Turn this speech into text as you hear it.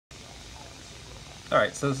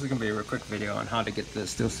Alright, so this is going to be a real quick video on how to get the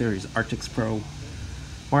SteelSeries Arctis Pro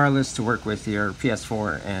wireless to work with your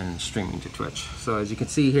PS4 and streaming to Twitch. So as you can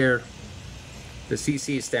see here, the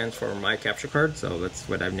CC stands for my capture card, so that's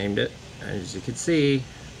what I've named it. And as you can see,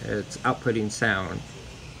 it's outputting sound,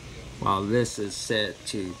 while this is set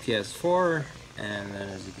to PS4, and then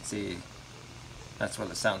as you can see, that's where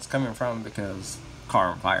the sound's coming from because car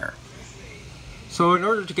on fire. So in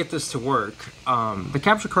order to get this to work, the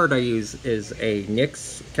capture card I use is a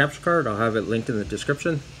NIX capture card. I'll have it linked in the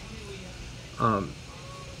description.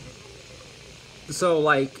 So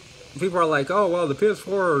like, people are like, oh well, the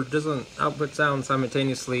PS4 doesn't output sound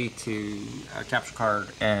simultaneously to a capture card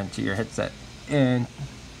and to your headset. In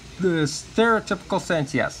the stereotypical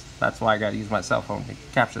sense, yes. That's why I gotta use my cell phone to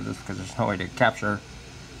capture this, because there's no way to capture,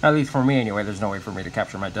 at least for me anyway, there's no way for me to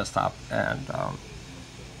capture my desktop and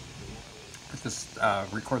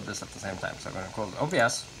record this at the same time. So I'm going to close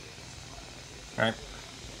OBS, right?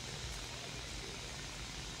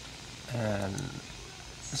 And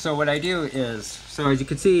so what I do is, so as you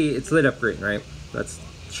can see, it's lit up green, right? That's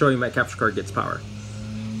showing my capture card gets power.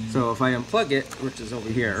 So if I unplug it, which is over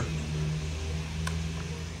here,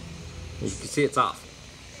 as you can see, it's off.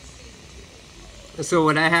 So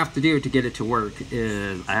what I have to do to get it to work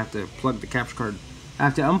is I have to plug the capture card. I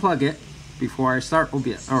have to unplug it before I start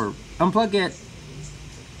OBS, or unplug it,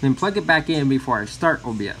 then plug it back in before I start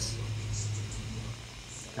OBS.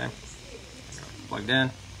 Okay, plugged in.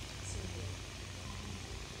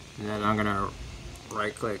 And then I'm gonna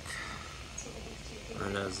right click,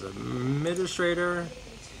 run as administrator.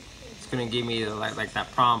 It's gonna give me like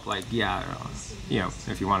that prompt, like, yeah, you know,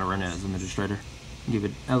 if you want to run it as administrator, give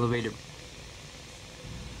it elevated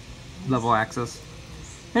level access.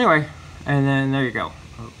 Anyway, and then there you go.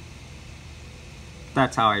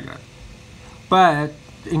 That's how I do it. But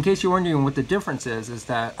in case you're wondering what the difference is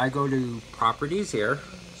that I go to properties here.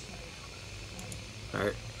 All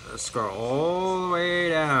right, let's scroll all the way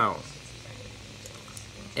down,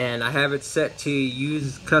 and I have it set to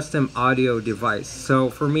use custom audio device. So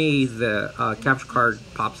for me, the capture card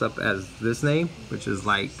pops up as this name, which is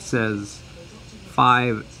like, says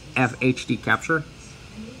 5FHD capture.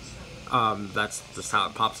 That's just how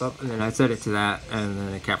it pops up, and then I set it to that, and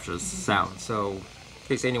then it captures sound. So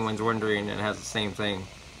in case anyone's wondering, it has the same thing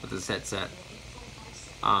with this headset.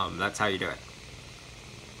 That's how you do it.